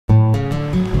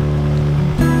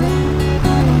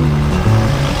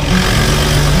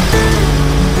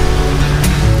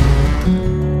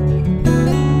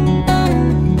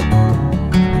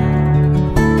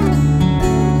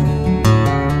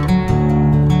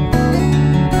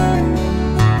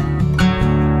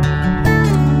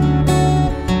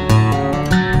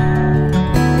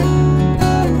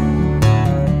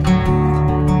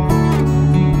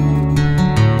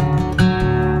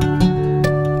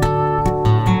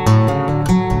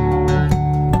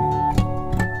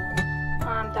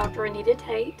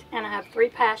have three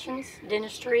passions: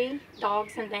 dentistry,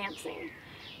 dogs, and dancing.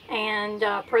 And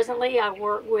presently I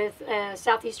work with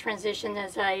Southeast Transition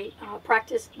as a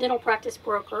dental practice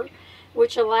broker,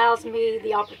 which allows me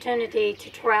the opportunity to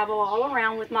travel all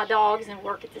around with my dogs and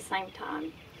work at the same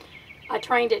time. I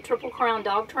trained at Triple Crown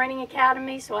Dog Training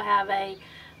Academy, so I have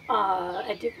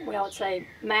it's a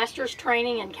master's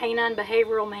training in canine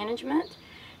behavioral management.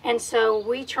 And so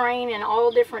we train in all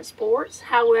different sports.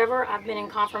 However, I've been in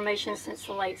conformation since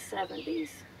the late 70s.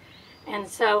 And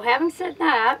so having said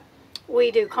that,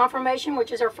 we do conformation,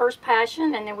 which is our first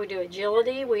passion, and then we do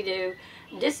agility, we do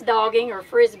disc dogging or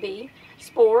frisbee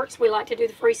sports. We like to do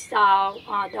the freestyle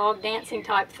dog dancing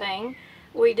type thing.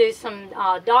 We do some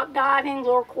dock diving,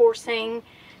 lure coursing,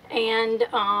 and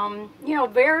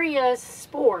various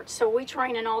sports. So we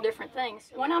train in all different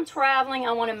things. When I'm traveling,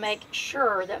 I want to make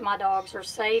sure that my dogs are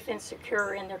safe and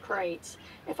secure in their crates.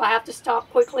 If I have to stop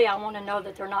quickly, I want to know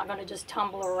that they're not going to just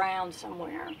tumble around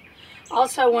somewhere.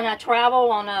 Also, when I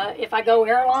travel if I go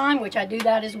airline, which I do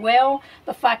that as well,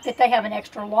 the fact that they have an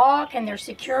extra lock and they're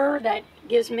secure, that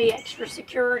gives me extra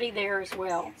security there as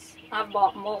well. I've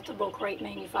bought multiple crate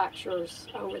manufacturers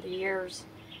over the years,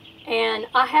 and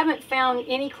I haven't found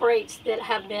any crates that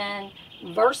have been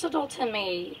versatile to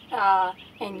me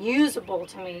and usable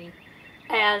to me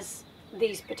as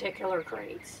these particular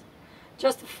crates.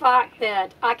 Just the fact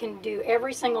that I can do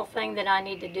every single thing that I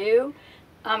need to do.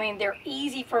 I mean, they're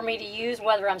easy for me to use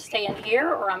whether I'm staying here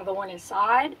or I'm going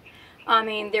inside. I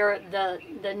mean,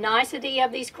 the nicety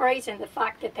of these crates and the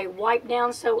fact that they wipe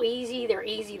down so easy, they're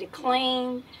easy to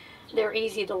clean, they're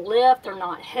easy to lift, they're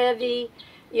not heavy,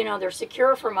 they're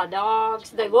secure for my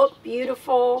dogs, they look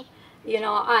beautiful,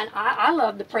 I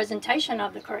love the presentation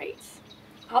of the crates.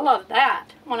 I love that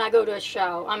when I go to a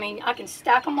show. I mean, I can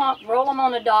stack them up, roll them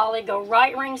on a dolly, go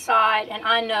right ringside, and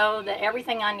I know that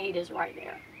everything I need is right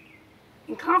there.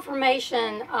 In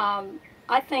conformation,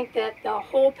 I think that the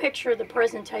whole picture of the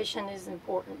presentation is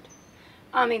important.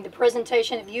 I mean, the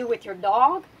presentation of you with your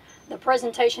dog, the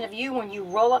presentation of you when you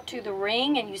roll up to the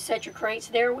ring and you set your crates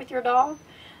there with your dog.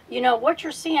 What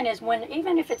you're seeing is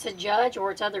even if it's a judge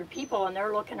or it's other people and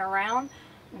they're looking around,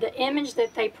 the image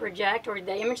that they project or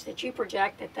the image that you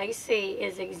project that they see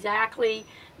is exactly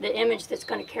the image that's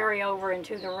going to carry over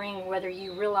into the ring, whether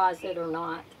you realize it or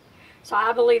not. So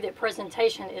I believe that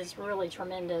presentation is really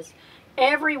tremendous.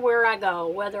 Everywhere I go,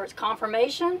 whether it's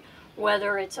conformation,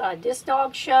 whether it's a disc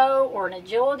dog show or an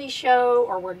agility show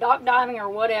or we're dock diving or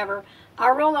whatever, I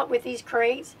roll up with these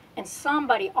crates and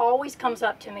somebody always comes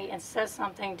up to me and says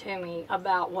something to me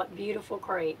about what beautiful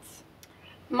crates.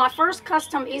 My first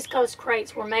custom East Coast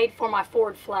crates were made for my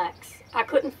Ford Flex. I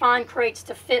couldn't find crates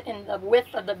to fit in the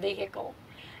width of the vehicle.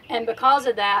 And because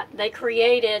of that, they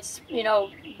created,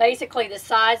 basically the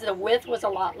size, the width was a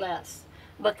lot less,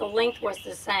 but the length was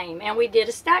the same. And we did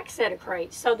a stack set of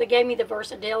crates, so they gave me the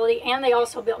versatility, and they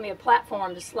also built me a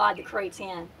platform to slide the crates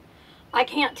in. I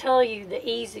can't tell you the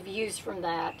ease of use from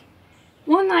that.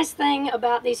 One nice thing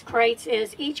about these crates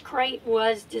is each crate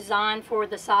was designed for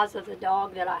the size of the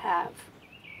dog that I have.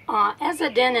 As a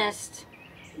dentist,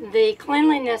 the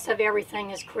cleanliness of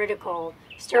everything is critical.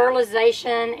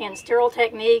 Sterilization and sterile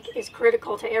technique is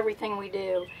critical to everything we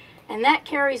do. And that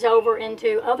carries over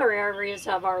into other areas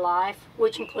of our life,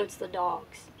 which includes the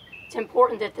dogs. It's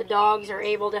important that the dogs are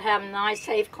able to have a nice,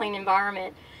 safe, clean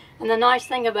environment. And the nice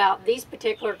thing about these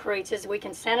particular crates is we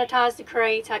can sanitize the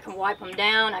crates, I can wipe them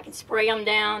down, I can spray them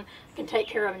down, I can take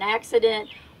care of an accident.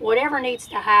 Whatever needs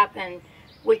to happen,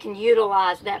 we can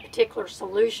utilize that particular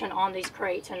solution on these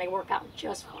crates and they work out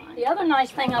just fine. The other nice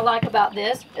thing I like about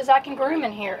this is I can groom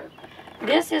in here.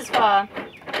 This is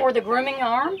for the grooming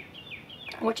arm,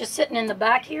 which is sitting in the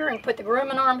back here, and put the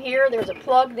grooming arm here. There's a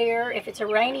plug there. If it's a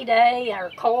rainy day or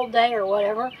a cold day or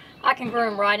whatever, I can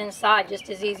groom right inside just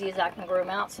as easy as I can groom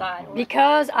outside.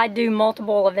 Because I do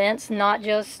multiple events, not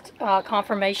just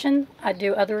conformation, I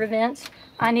do other events,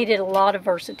 I needed a lot of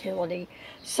versatility.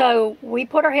 So we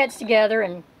put our heads together,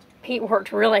 and Pete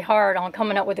worked really hard on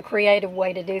coming up with a creative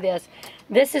way to do this.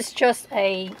 This is just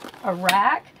a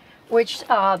rack which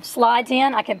slides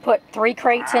in. I can put 3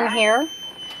 crates in here.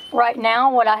 Right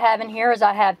now what I have in here is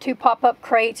I have 2 pop-up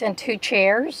crates and 2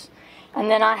 chairs. And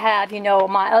then I have,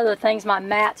 my other things, my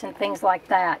mats and things like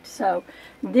that. So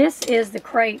this is the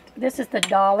crate, this is the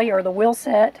dolly or the wheel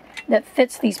set that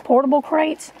fits these portable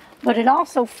crates, but it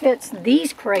also fits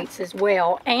these crates as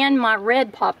well, and my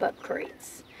red pop-up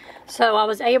crates. So I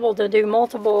was able to do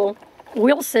multiple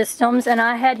wheel systems, and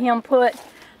I had him put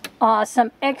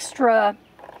some extra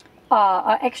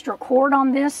cord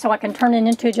on this so I can turn it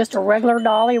into just a regular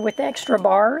dolly with extra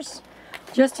bars.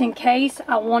 just in case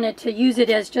I wanted to use it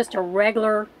as just a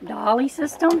regular dolly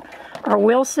system or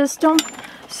wheel system,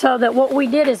 so that what we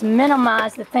did is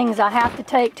minimize the things I have to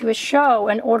take to a show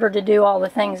in order to do all the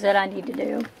things that I need to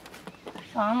do.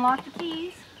 So unlock the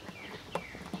keys.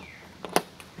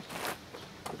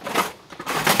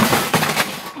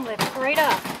 Lift it right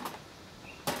up.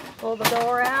 Pull the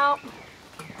door out.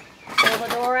 Pull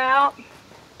the door out.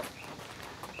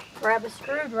 Grab a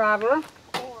screwdriver.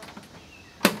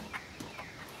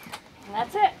 And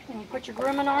that's it. And you put your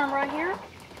grooming arm right here,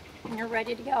 and you're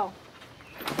ready to go.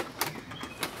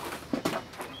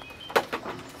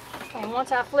 And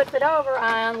once I flip it over,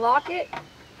 I unlock it.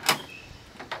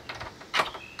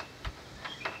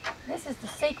 This is the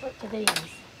secret to these.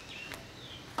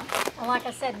 And like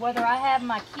I said, whether I have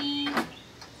my key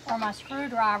or my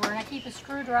screwdriver, and I keep a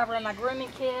screwdriver in my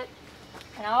grooming kit,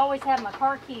 and I always have my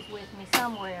car keys with me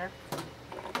somewhere.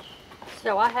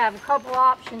 So I have a couple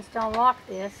options to unlock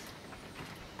this.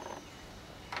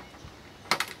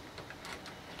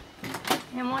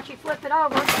 And once you flip it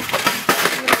over,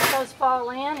 you let those fall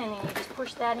in, and then you just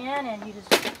push that in, and you just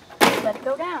let it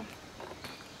go down.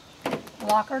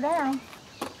 Lock her down.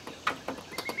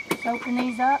 Just open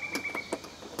these up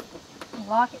and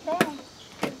lock it down.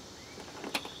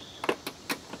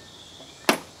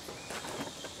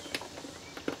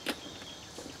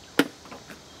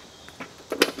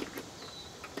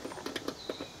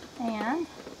 And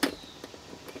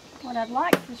what I'd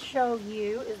like to show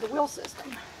you is the wheel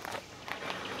system.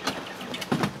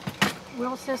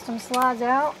 Wheel system slides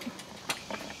out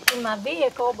in my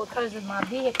vehicle because of my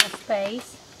vehicle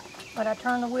space, but I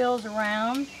turn the wheels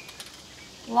around,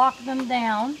 lock them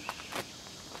down,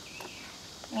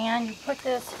 and you put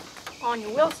this on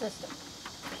your wheel system.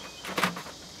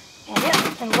 And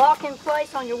it can lock in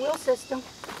place on your wheel system,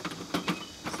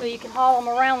 so you can haul them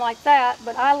around like that,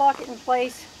 but I lock it in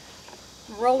place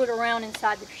and roll it around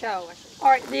inside the show.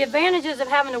 Alright, the advantages of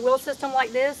having a wheel system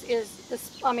like this is,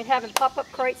 having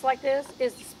pop-up crates like this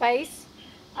is the space.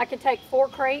 I can take 4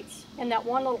 crates in that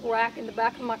one little rack in the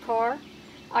back of my car.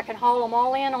 I can haul them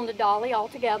all in on the dolly all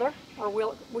together, or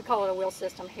we call it a wheel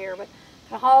system here, but I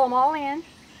can haul them all in.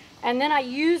 And then I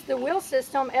use the wheel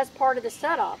system as part of the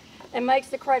setup. It makes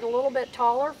the crate a little bit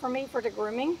taller for me for the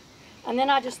grooming. And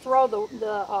then I just throw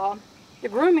the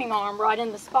grooming arm right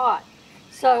in the spot.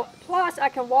 So, plus I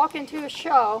can walk into a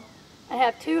show and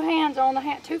have 2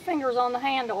 fingers on the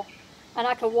handle, and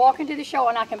I can walk into the show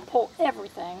and I can pull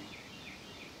everything.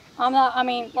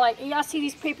 I see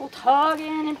these people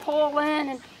tugging and pulling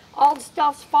and all the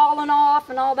stuff's falling off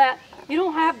and all that. You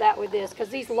don't have that with this, because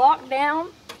these lock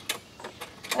down.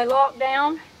 They lock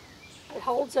down. It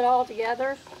holds it all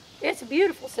together. It's a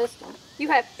beautiful system. You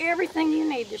have everything you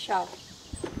need to show.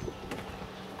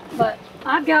 But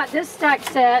I've got this stack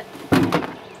set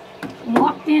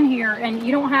locked in here, and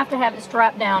you don't have to have it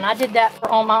strapped down. I did that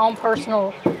on my own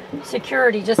personal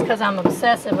security just because I'm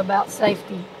obsessive about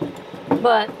safety.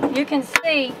 But you can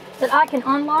see that I can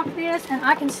unlock this and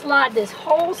I can slide this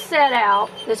whole set out.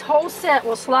 This whole set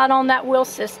will slide on that wheel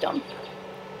system.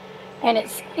 And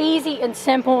it's easy and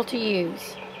simple to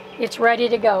use. It's ready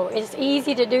to go. It's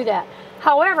easy to do that.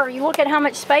 However, you look at how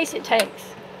much space it takes.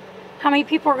 How many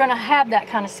people are going to have that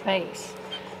kind of space?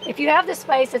 If you have the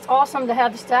space, it's awesome to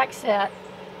have the stack set.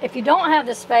 If you don't have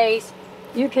the space,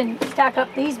 you can stack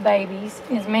up these babies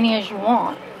as many as you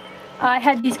want. I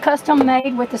had these custom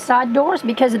made with the side doors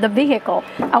because of the vehicle.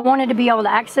 I wanted to be able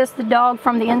to access the dog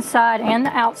from the inside and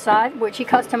the outside, which he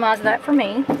customized that for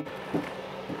me.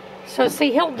 So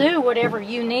see, he'll do whatever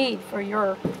you need for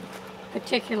your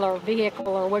particular vehicle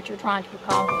or what you're trying to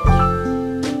accomplish.